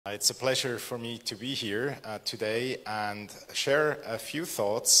It's a pleasure for me to be here today and share a few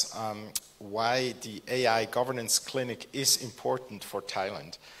thoughts why the AI Governance Clinic is important for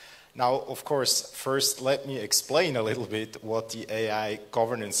Thailand. Now, of course, first let me explain a little bit what the AI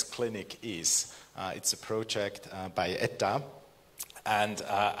Governance Clinic is. It's a project by ETDA, and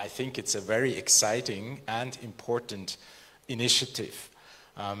I think it's a very exciting and important initiative.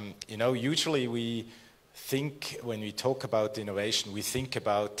 Usually we think, when we talk about innovation, we think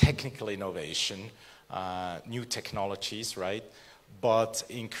about technical innovation, new technologies, right? But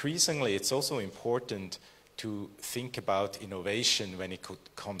increasingly, it's also important to think about innovation when it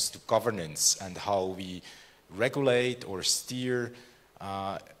comes to governance and how we regulate or steer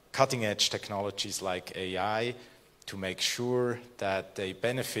cutting-edge technologies like AI to make sure that they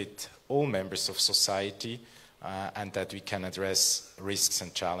benefit all members of society and that we can address risks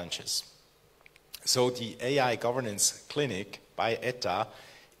and challenges. So the AI Governance Clinic by ETDA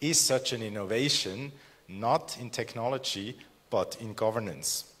is such an innovation, not in technology, but in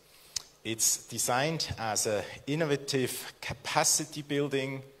governance. It's designed as an innovative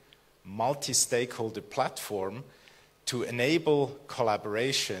capacity-building, multi-stakeholder platform to enable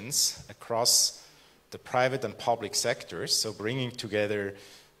collaborations across the private and public sectors, so bringing together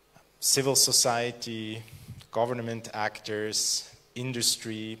civil society, government actors,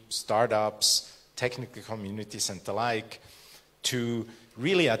 industry, startups, technical communities and the like, to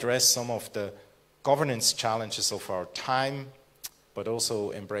really address some of the governance challenges of our time, but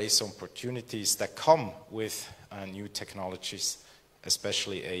also embrace some opportunities that come with new technologies,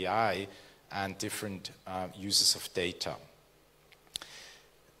 especially AI and different uses of data.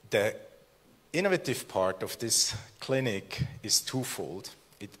 The innovative part of this clinic is twofold.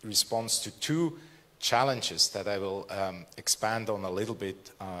 It responds to two challenges that I will expand on a little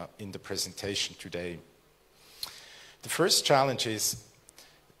bit in the presentation today. The first challenge is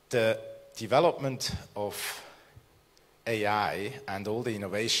the development of AI and all the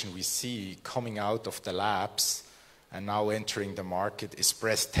innovation we see coming out of the labs and now entering the market is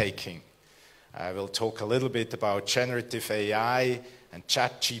breathtaking. I will talk a little bit about generative AI and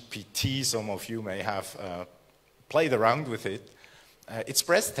ChatGPT. Some of you may have played around with it. It's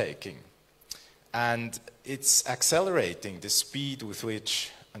breathtaking. And it's accelerating the speed with which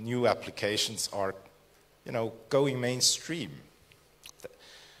new applications are, going mainstream.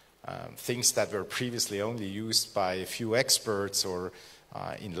 Things that were previously only used by a few experts or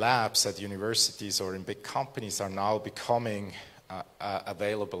in labs at universities or in big companies are now becoming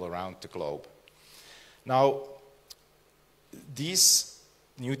available around the globe. Now, these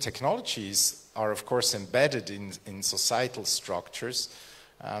new technologies are, of course, embedded in societal structures.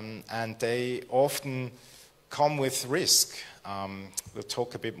 And they often come with risk. We'll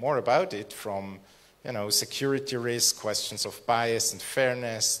talk a bit more about it, from security risk, questions of bias and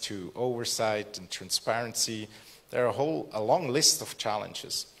fairness, to oversight and transparency. There are a long list of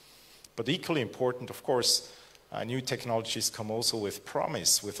challenges. But equally important, of course, new technologies come also with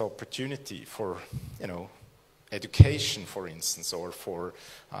promise, with opportunity for education, for instance, or for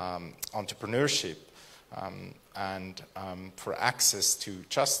entrepreneurship. And for access to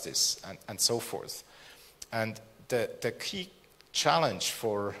justice and so forth. And the key challenge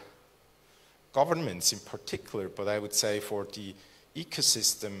for governments in particular, but I would say for the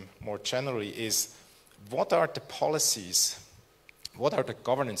ecosystem more generally, is what are the policies, what are the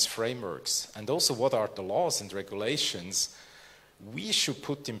governance frameworks, and also what are the laws and regulations we should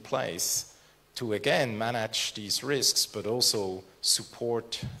put in place to, again, manage these risks, but also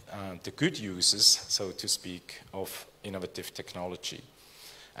support the good uses, so to speak, of innovative technology.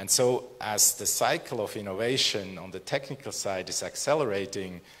 And so as the cycle of innovation on the technical side is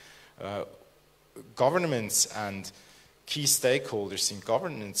accelerating, governments and key stakeholders in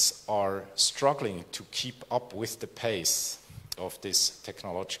governance are struggling to keep up with the pace of this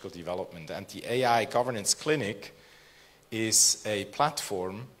technological development. And the AI Governance Clinic is a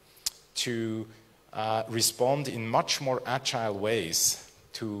platform to respond in much more agile ways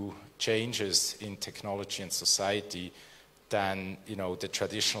to changes in technology and society than the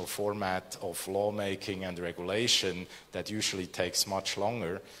traditional format of lawmaking and regulation that usually takes much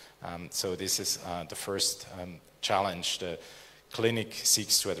longer. So this is the first challenge the clinic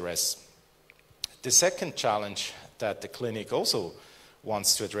seeks to address. The second challenge that the clinic also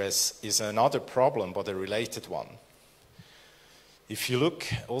wants to address is another problem, but a related one. If you look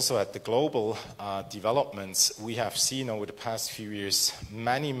also at the global developments, we have seen over the past few years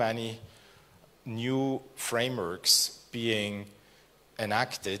many new frameworks being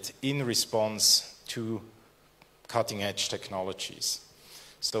enacted in response to cutting-edge technologies.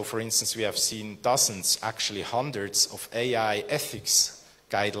 So, for instance, we have seen dozens, actually hundreds, of AI ethics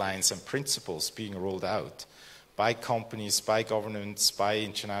guidelines and principles being rolled out by companies, by governments, by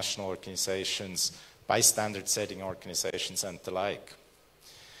international organizations, by standard-setting organizations, and the like.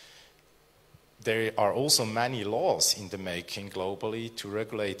 There are also many laws in the making globally to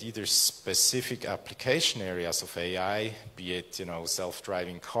regulate either specific application areas of AI, be it, you know,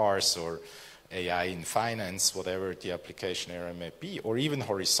 self-driving cars or AI in finance, whatever the application area may be, or even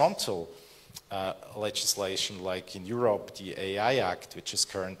horizontal legislation like in Europe, the AI Act, which is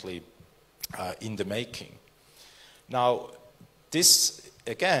currently in the making. Now, this,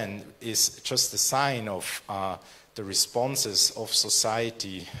 again, is just a sign of the responses of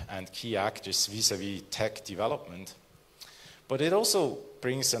society and key actors vis-à-vis tech development. But it also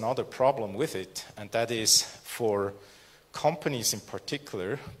brings another problem with it, and that is for companies in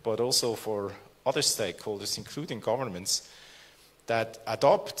particular, but also for other stakeholders, including governments, that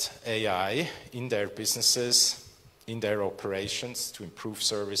adopt AI in their businesses, in their operations to improve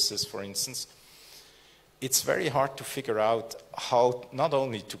services, for instance. It's very hard to figure out how not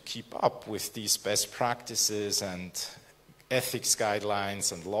only to keep up with these best practices and ethics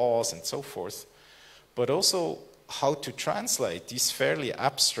guidelines and laws and so forth, but also how to translate these fairly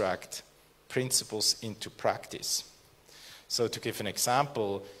abstract principles into practice. So to give an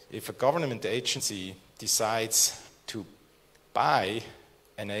example, if a government agency decides to buy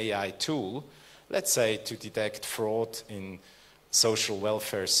an AI tool, let's say to detect fraud in social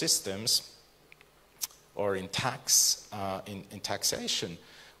welfare systems, or in taxation,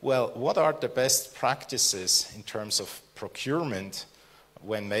 well, what are the best practices in terms of procurement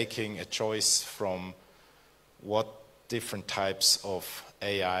when making a choice from what different types of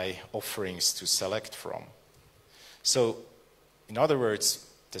AI offerings to select from? So, in other words,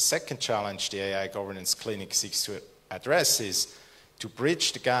 the second challenge the AI Governance Clinic seeks to address is to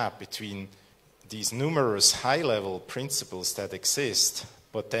bridge the gap between these numerous high-level principles that exist,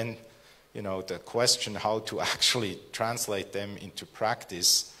 but then, you know, the question how to actually translate them into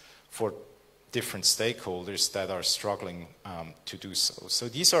practice for different stakeholders that are struggling to do so. So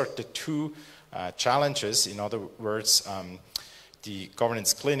these are the two challenges. In other words, the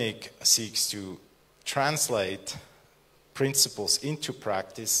Governance Clinic seeks to translate principles into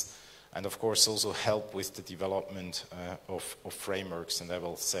practice and, of course, also help with the development of frameworks, and I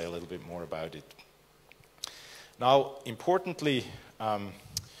will say a little bit more about it. Now, importantly,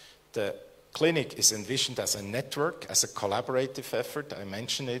 the clinic is envisioned as a network, as a collaborative effort. I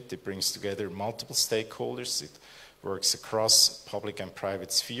mentioned it. It brings together multiple stakeholders. It works across public and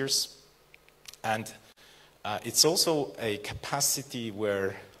private spheres. And it's also a capacity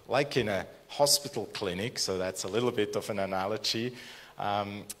where, like in a hospital clinic, so that's a little bit of an analogy,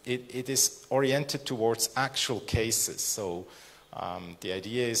 it is oriented towards actual cases. So the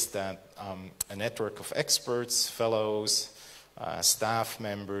idea is that a network of experts, fellows, staff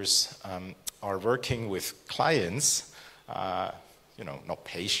members are working with clients, you know, not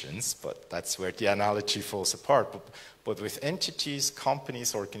patients, but that's where the analogy falls apart, but with entities,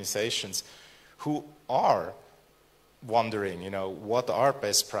 companies, organizations who are wondering, you know, what are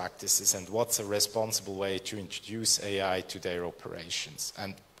best practices and what's a responsible way to introduce AI to their operations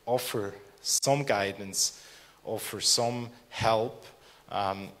and offer some guidance, offer some help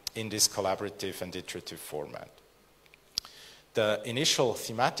in this collaborative and iterative format. The initial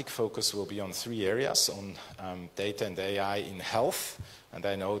thematic focus will be on three areas, on data and AI in health. And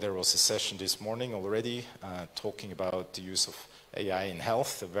I know there was a session this morning already talking about the use of AI in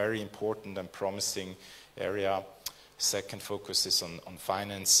health, a very important and promising area. Second focus is on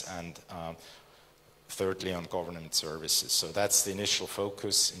finance, and thirdly on government services. So that's the initial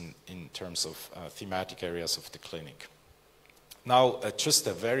focus in terms of thematic areas of the clinic. Now, just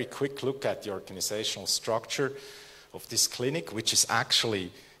a very quick look at the organizational structure of this clinic, which is actually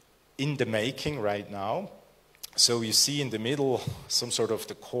in the making right now. So you see in the middle some sort of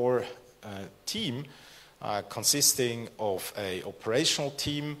the core team consisting of an operational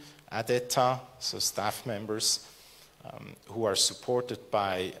team, ETDA, so staff members, who are supported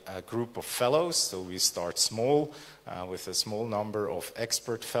by a group of fellows. So we start small with a small number of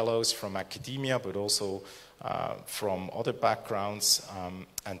expert fellows from academia, but also from other backgrounds,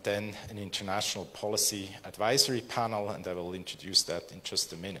 and then an international policy advisory panel, and I will introduce that in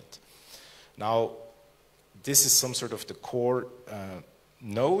just a minute. Now, this is some sort of the core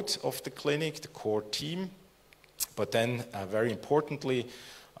node of the clinic, the core team, but then very importantly,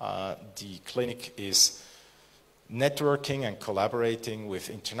 the clinic is networking and collaborating with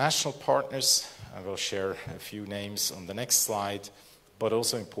international partners. I will share a few names on the next slide, but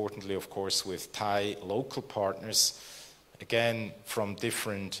also importantly, of course, with Thai local partners, again, from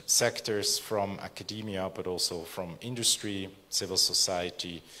different sectors, from academia, but also from industry, civil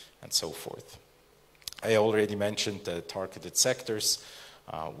society, and so forth. I already mentioned the targeted sectors,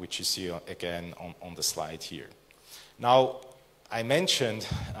 which you see again on the slide here. Now, I mentioned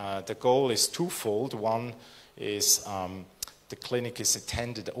the goal is twofold. One is the clinic is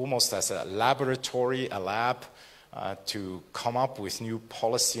intended almost as a laboratory, a lab, to come up with new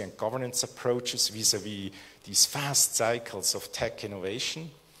policy and governance approaches vis-a-vis these fast cycles of tech innovation.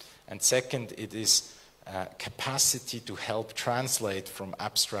 And second, it is capacity to help translate from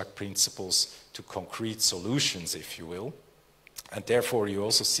abstract principles to concrete solutions, if you will. And therefore, you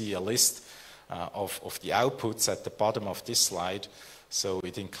also see a list of the outputs at the bottom of this slide. So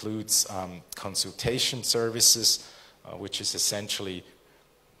it includes consultation services, which is essentially,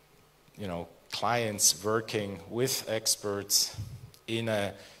 clients working with experts in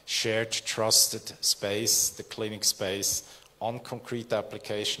a shared, trusted space, the clinic space, on concrete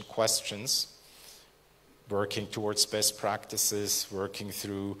application questions, working towards best practices, working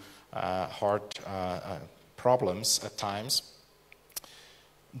through hard problems at times.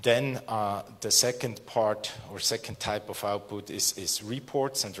 Then the second part or second type of output is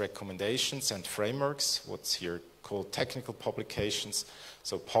reports and recommendations and frameworks, what's here called technical publications,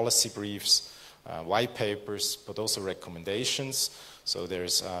 so policy briefs, white papers, but also recommendations. So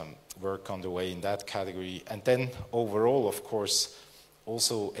there's work on the way in that category. And then overall, of course,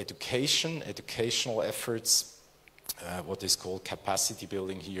 also educational efforts, what is called capacity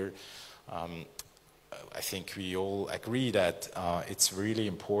building here. I think we all agree that it's really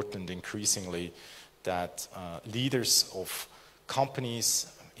important increasingly that leaders of companies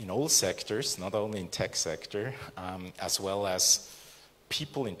in all sectors, not only in tech sector, as well as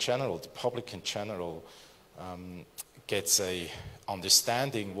people in general, the public in general, gets a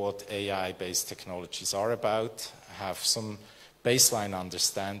understanding what AI-based technologies are about, have some baseline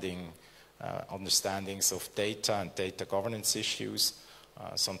understandings of data and data governance issues.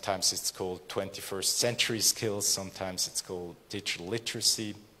 Sometimes it's called 21st century skills, sometimes it's called digital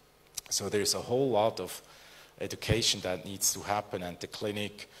literacy. So there's a whole lot of education that needs to happen, and the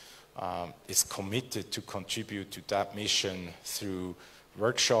clinic is committed to contribute to that mission through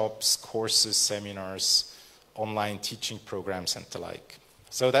workshops, courses, seminars, online teaching programs, and the like.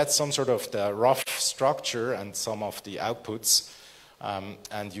 So that's some sort of the rough structure and some of the outputs.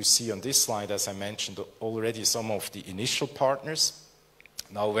 And you see on this slide, as I mentioned already, some of the initial partners.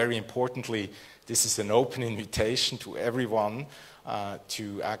 Now, very importantly, this is an open invitation to everyone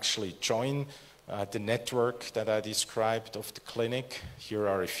to actually join the network that I described of the clinic. Here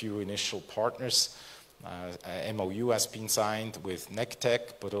are a few initial partners. MOU has been signed with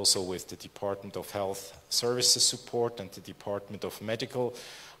NECTEC, but also with the Department of Health Services Support and the Department of Medical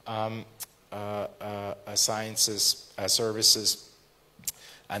Sciences Services.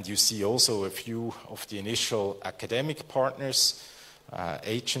 And you see also a few of the initial academic partners,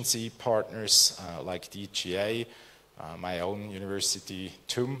 agency partners like DGA, my own university,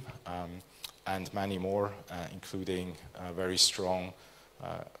 TUM, and many more, including very strong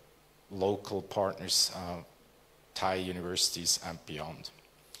local partners, Thai universities and beyond.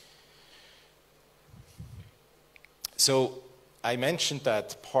 So I mentioned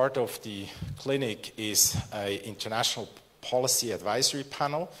that part of the clinic is an international policy advisory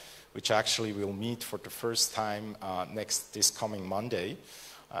panel, which actually will meet for the first time this coming Monday.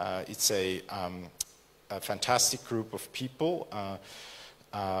 It's a fantastic group of people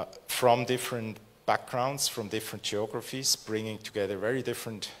from different backgrounds, from different geographies, bringing together very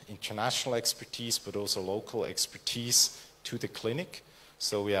different international expertise, but also local expertise to the clinic.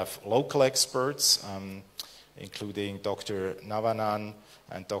 So we have local experts, including Dr. Navanan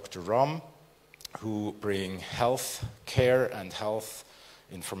and Dr. Ram, who bring health care and health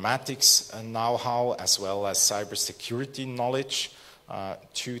informatics know-how, as well as cybersecurity knowledge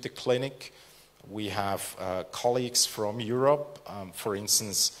to the clinic. We have colleagues from Europe, for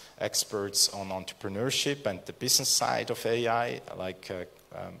instance, experts on entrepreneurship and the business side of AI, like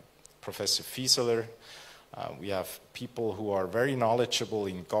Professor Fieseler. We have people who are very knowledgeable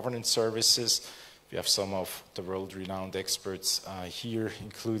in governance services. We have some of the world-renowned experts here,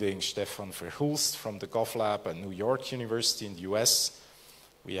 including Stefan Verhulst from the GovLab at New York University in the US.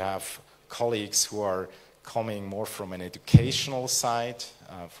 We have colleagues who are coming more from an educational side,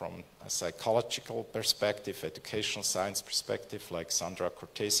 from a psychological perspective, educational science perspective, like Sandra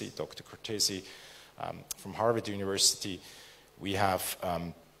Cortesi, Dr. Cortesi from Harvard University. We have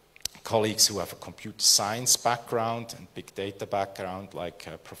colleagues who have a computer science background and big data background, like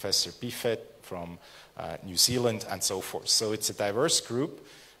Professor Buffett from New Zealand, and so forth. So it's a diverse group.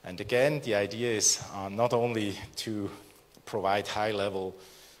 And again, the idea is not only to provide high-level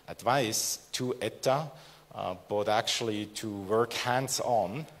advice to ETDA, but actually to work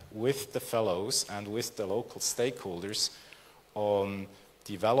hands-on with the fellows and with the local stakeholders on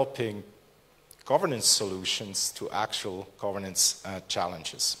developing governance solutions to actual governance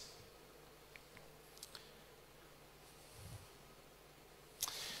challenges.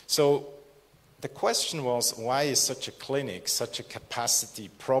 So the question was, why is such a clinic, such a capacity,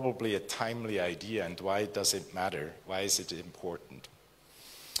 probably a timely idea, and why does it matter? Why is it important?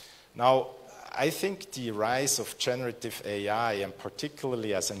 Now, I think the rise of generative AI, and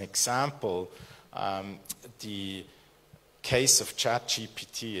particularly as an example, the case of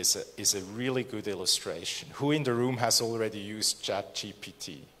ChatGPT is a really good illustration. Who in the room has already used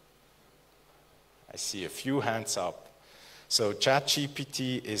ChatGPT? I see a few hands up. So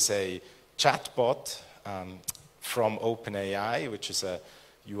ChatGPT is a chatbot from OpenAI, which is a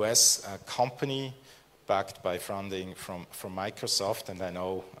US company backed by funding from Microsoft, and I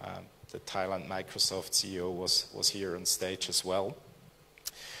know the Thailand Microsoft CEO was here on stage as well.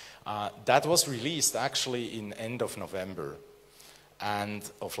 That was released actually in end of November and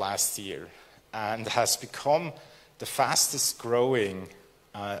of last year, and has become the fastest growing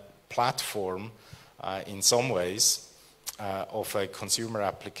platform in some ways of a consumer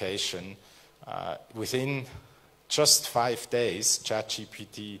application. Within just 5 days,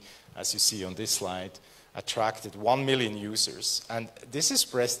 ChatGPT, as you see on this slide, attracted 1 million users. And this is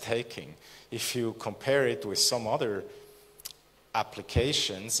breathtaking if you compare it with some other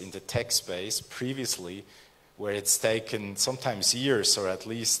applications in the tech space previously, where it's taken sometimes years or at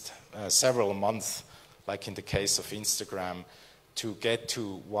least several months, like in the case of Instagram, to get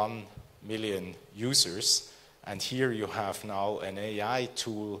to 1 million users. And here you have now an AI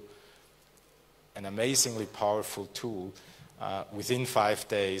tool, an amazingly powerful tool, within 5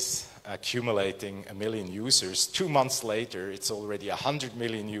 days accumulating 1 million users. 2 months later, it's already 100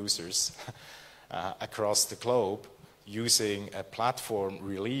 million users across the globe using a platform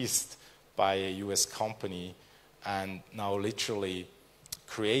released by a US company, and now literally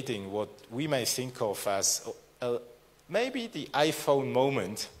creating what we may think of as maybe the iPhone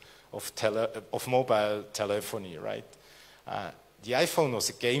moment of mobile telephony, right? The iPhone was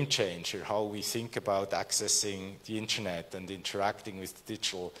a game changer, how we think about accessing the internet and interacting with the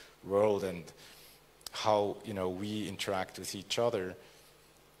digital world, and how, you know, we interact with each other.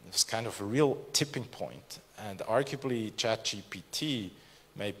 It was kind of a real tipping point. And arguably ChatGPT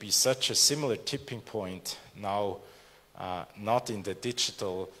may be such a similar tipping point now, not in the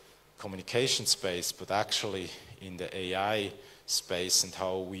digital communication space, but actually in the AI space, and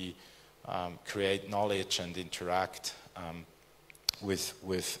how we create knowledge and interact with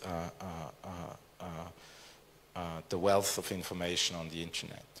the wealth of information on the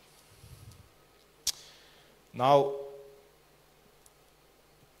internet. Now,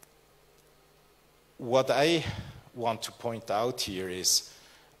 what I want to point out here is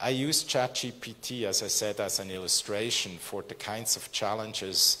I use ChatGPT, as I said, as an illustration for the kinds of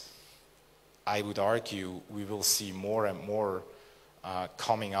challenges I would argue we will see more and more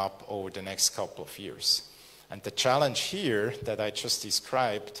coming up over the next couple of years. And the challenge here that I just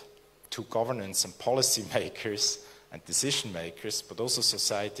described to governance and policy makers and decision makers, but also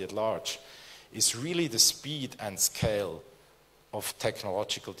society at large, is really the speed and scale of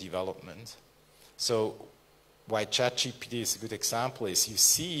technological development. So why ChatGPT is a good example is you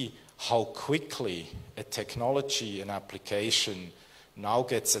see how quickly a technology, an application now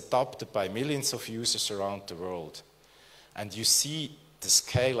gets adopted by millions of users around the world. And you see the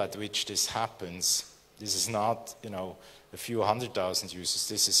scale at which this happens. This is not, you know, a few 100,000 users.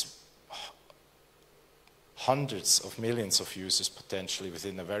 This is hundreds of millions of users potentially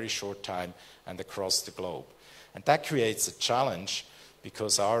within a very short time and across the globe. And that creates a challenge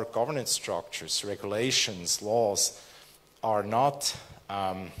because our governance structures, regulations, laws are not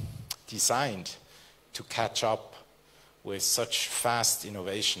designed to catch up with such fast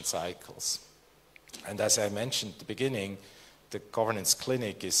innovation cycles. And as I mentioned at the beginning, the governance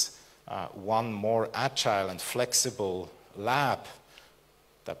clinic is one more agile and flexible lab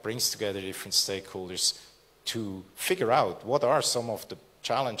that brings together different stakeholders to figure out what are some of the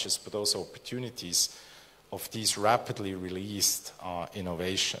challenges but also opportunities of these rapidly released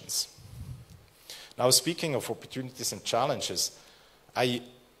innovations. Now, speaking of opportunities and challenges, I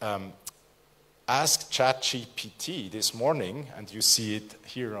asked ChatGPT this morning, and you see it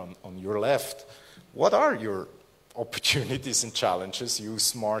here on your left, what are your opportunities and challenges, you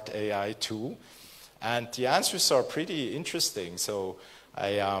smart AI tool? And the answers are pretty interesting. So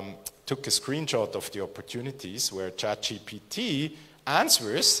I took a screenshot of the opportunities where ChatGPT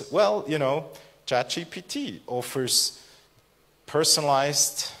answers, well, you know, ChatGPT offers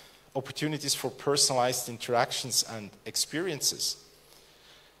personalized opportunities for personalized interactions and experiences.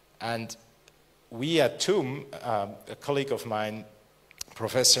 And we at TUM, a colleague of mine,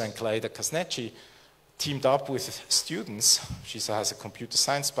 Professor Thaialnd Kasneci, teamed up with students. She has a computer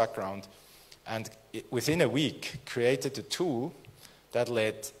science background, and within a week created a tool that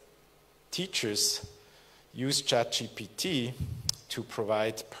let teachers use ChatGPT to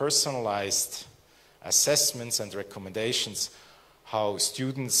provide personalized assessments and recommendations how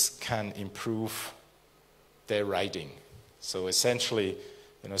students can improve their writing. So essentially,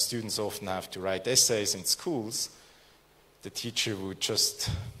 students often have to write essays in schools. The teacher would just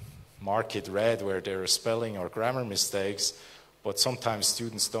mark it red where there are spelling or grammar mistakes, but sometimes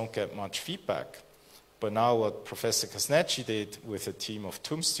students don't get much feedback. But now what Professor Kasneci did with a team of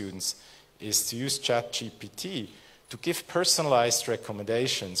TUM students is to use ChatGPT to give personalized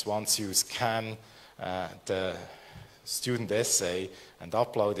recommendations once you scan the student essay and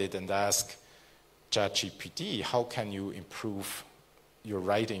upload it and ask ChatGPT, how can you improve your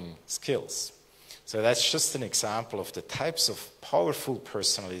writing skills? So that's just an example of the types of powerful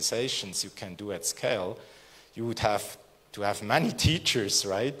personalizations you can do at scale. You would have to have many teachers,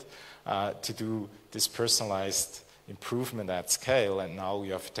 right, to do this personalized improvement at scale, and now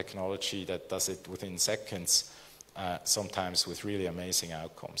you have technology that does it within seconds, sometimes with really amazing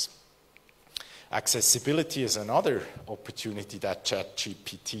outcomes. Accessibility is another opportunity that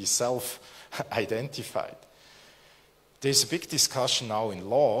ChatGPT self-identified. There's a big discussion now in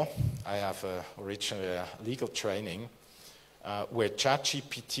law. I have originally a legal training where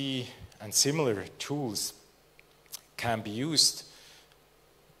ChatGPT and similar tools can be used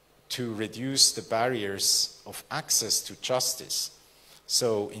to reduce the barriers of access to justice.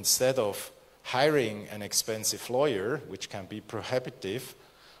 So instead of hiring an expensive lawyer, which can be prohibitive,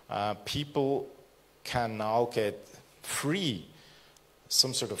 people can now get free,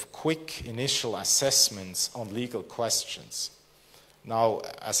 some sort of quick initial assessments on legal questions. Now,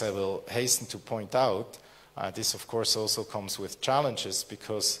 as I will hasten to point out, this of course also comes with challenges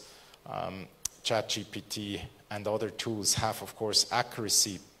because ChatGPT and other tools have of course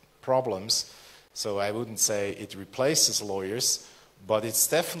accuracy problems. So I wouldn't say it replaces lawyers, but it's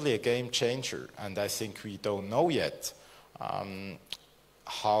definitely a game changer, and I think we don't know yet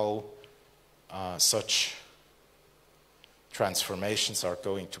how such transformations are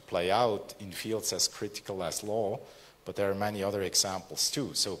going to play out in fields as critical as law, but there are many other examples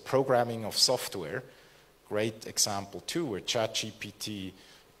too. So programming of software, great example too, where ChatGPT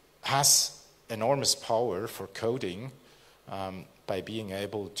has enormous power for coding by being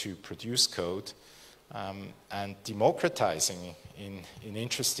able to produce code and democratizing in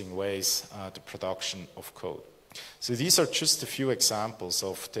interesting ways the production of code. So these are just a few examples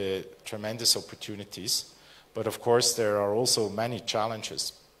of the tremendous opportunities, but of course there are also many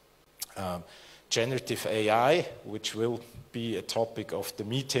challenges. Generative AI, which will be a topic of the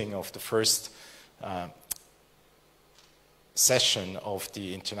meeting of the first session of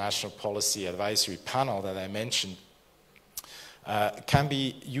the International Policy Advisory Panel that I mentioned, can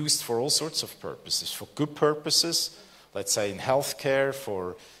be used for all sorts of purposes, for good purposes, let's say in healthcare,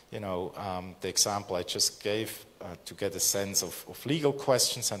 for the example I just gave to get a sense of legal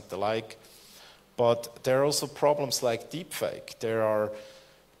questions and the like. But there are also problems like deepfake. There are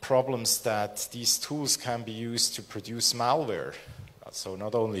problems that these tools can be used to produce malware. So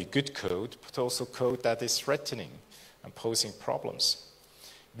not only good code, but also code that is threatening and posing problems.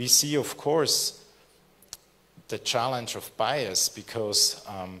 We see, of course, the challenge of bias because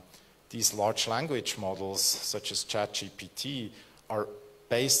these large language models, such as ChatGPT, are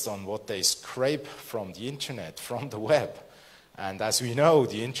based on what they scrape from the internet, from the web. And as we know,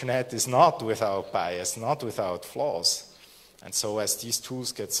 the internet is not without bias, not without flaws. And so as these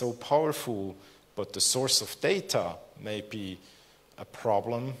tools get so powerful, but the source of data may be a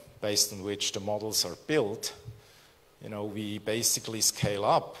problem based on which the models are built, we basically scale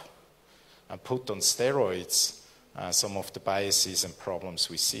up and put on steroids some of the biases and problems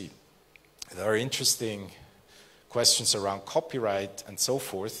we see. There are interesting questions around copyright and so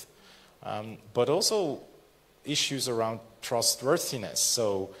forth, but also issues around trustworthiness.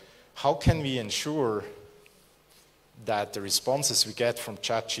 So how can we ensure that the responses we get from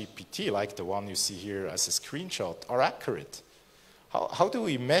ChatGPT, like the one you see here as a screenshot, are accurate? How do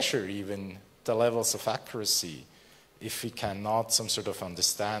we measure even the levels of accuracy if we cannot some sort of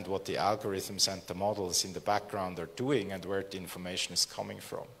understand what the algorithms and the models in the background are doing and where the information is coming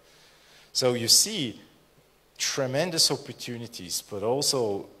from? So you see tremendous opportunities, but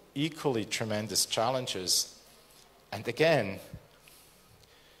also equally tremendous challenges. And again,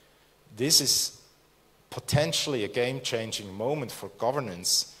 this is potentially a game-changing moment for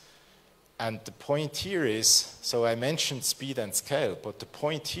governance. And the point here is, so I mentioned speed and scale, but the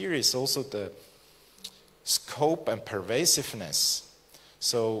point here is also the scope and pervasiveness.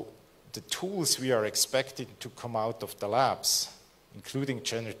 So the tools we are expecting to come out of the labs, including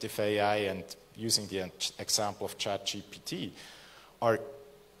generative AI and using the example of ChatGPT, are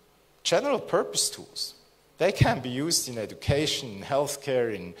general purpose tools. They can be used in education, in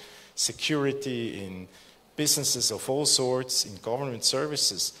healthcare, in security, in businesses of all sorts, in government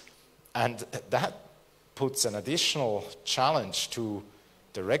services. And that puts an additional challenge to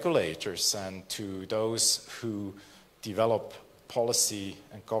the regulators and to those who develop policy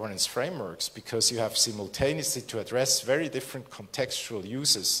and governance frameworks, because you have simultaneously to address very different contextual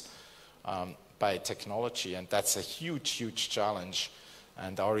uses by technology, and that's a huge, huge challenge.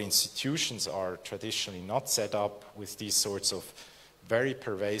 And our institutions are traditionally not set up with these sorts of very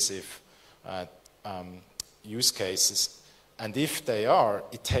pervasive use cases. And if they are,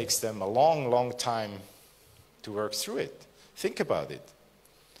 it takes them a long, long time to work through it. Think about it.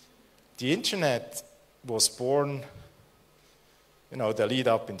 The internet was born, you know, the lead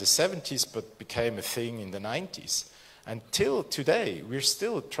up in the 70s, but became a thing in the 90s. Until today, we're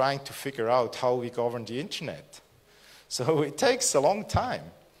still trying to figure out how we govern the internet. So it takes a long time.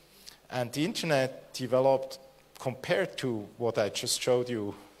 And the internet developed, compared to what I just showed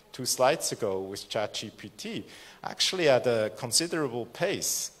you 2 slides ago with ChatGPT, actually at a considerable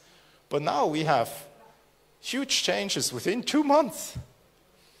pace. But now we have huge changes within 2 months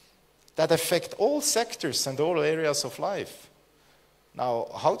that affect all sectors and all areas of life. Now,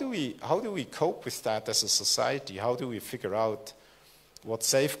 how do we cope with that as a society? How do we figure out what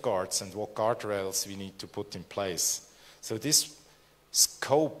safeguards and what guardrails we need to put in place? So this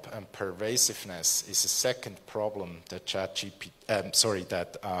scope and pervasiveness is a second problem that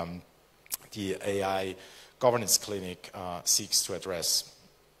the AI Governance Clinic seeks to address.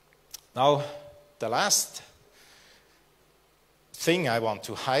 Now, the last thing I want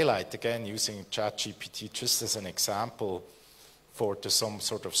to highlight, again using ChatGPT just as an example for some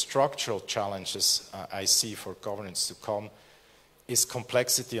sort of structural challenges I see for governance to come, is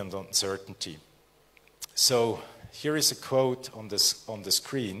complexity and uncertainty. So here is a quote on the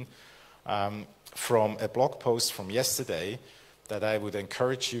screen from a blog post from yesterday that I would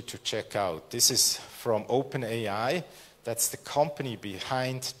encourage you to check out. This is from OpenAI. That's the company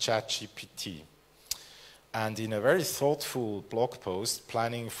behind ChatGPT. And in a very thoughtful blog post,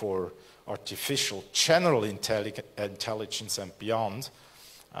 planning for artificial general intelligence and beyond,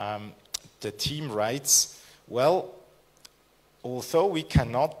 the team writes, well, although we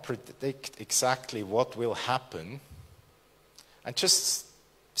cannot predict exactly what will happen, and just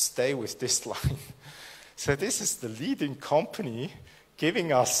stay with this line. So this is the leading company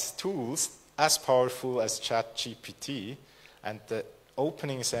giving us tools as powerful as ChatGPT, and the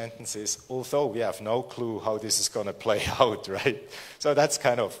opening sentence is, although we have no clue how this is going to play out, right? So that's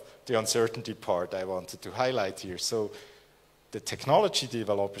kind of the uncertainty part I wanted to highlight here. So the technology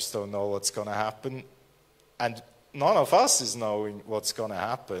developers don't know what's going to happen, and none of us is knowing what's going to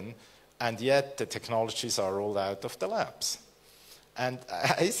happen, and yet the technologies are rolled out of the labs. And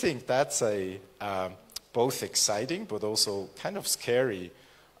I think that's a both exciting but also kind of scary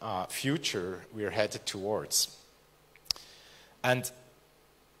future we're headed towards. And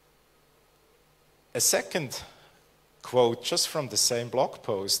a second quote just from the same blog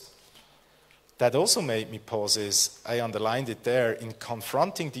post that also made me pause is, I underlined it there, in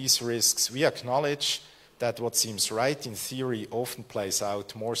confronting these risks, we acknowledge that what seems right in theory often plays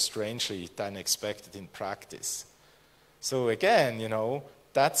out more strangely than expected in practice. So again, you know,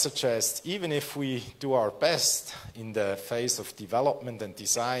 that suggests even if we do our best in the phase of development and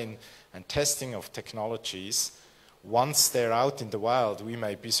design and testing of technologies, once they're out in the wild, we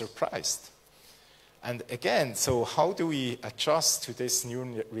may be surprised. And again, so how do we adjust to this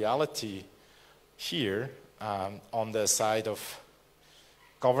new reality here on the side of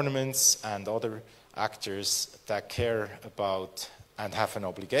governments and other actors that care about and have an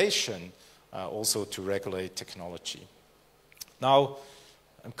obligation also to regulate technology? Now,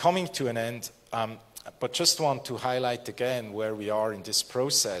 I'm coming to an end, but just want to highlight again where we are in this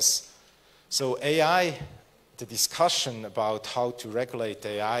process. So AI, the discussion about how to regulate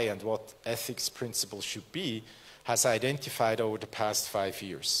AI and what ethics principles should be has identified over the past 5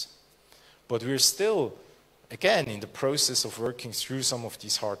 years. But we're still, again, in the process of working through some of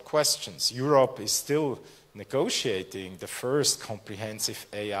these hard questions. Europe is still negotiating the first comprehensive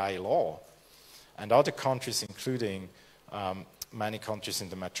AI law, and other countries, including many countries in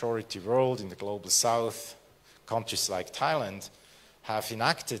the majority world, in the global south, countries like Thailand, have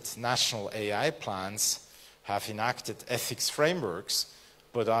enacted national AI plans, have enacted ethics frameworks,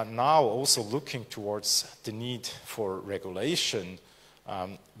 but are now also looking towards the need for regulation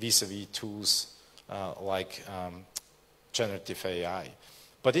vis-a-vis tools like generative AI.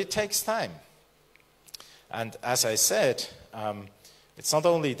 But it takes time. And as I said, it's not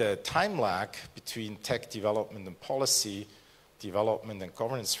only the time lag between tech development and policy development and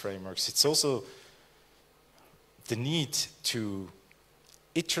governance frameworks, it's also the need to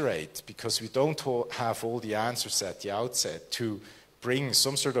iterate, because we don't have all the answers at the outset, to bring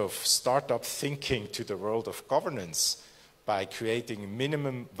some sort of startup thinking to the world of governance by creating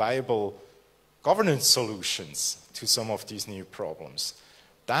minimum viable governance solutions to some of these new problems.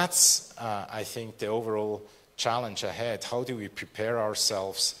 That's, I think, the overall challenge ahead. How do we prepare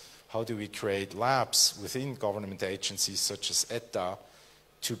ourselves? How do we create labs within government agencies such as ETDA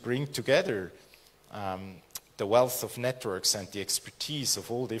to bring together the wealth of networks and the expertise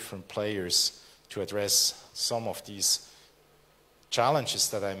of all different players to address some of these challenges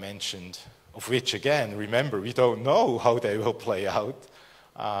that I mentioned, of which, again, remember, we don't know how they will play out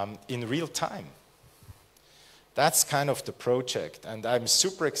in real time. That's kind of the project, and I'm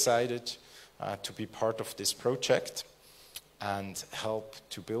super excited to be part of this project and help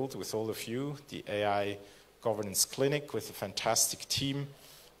to build with all of you the AI Governance Clinic with a fantastic team,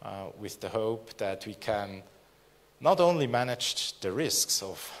 with the hope that we can not only manage the risks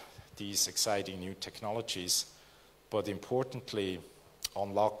of these exciting new technologies, but importantly,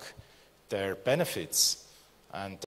 unlock their benefits and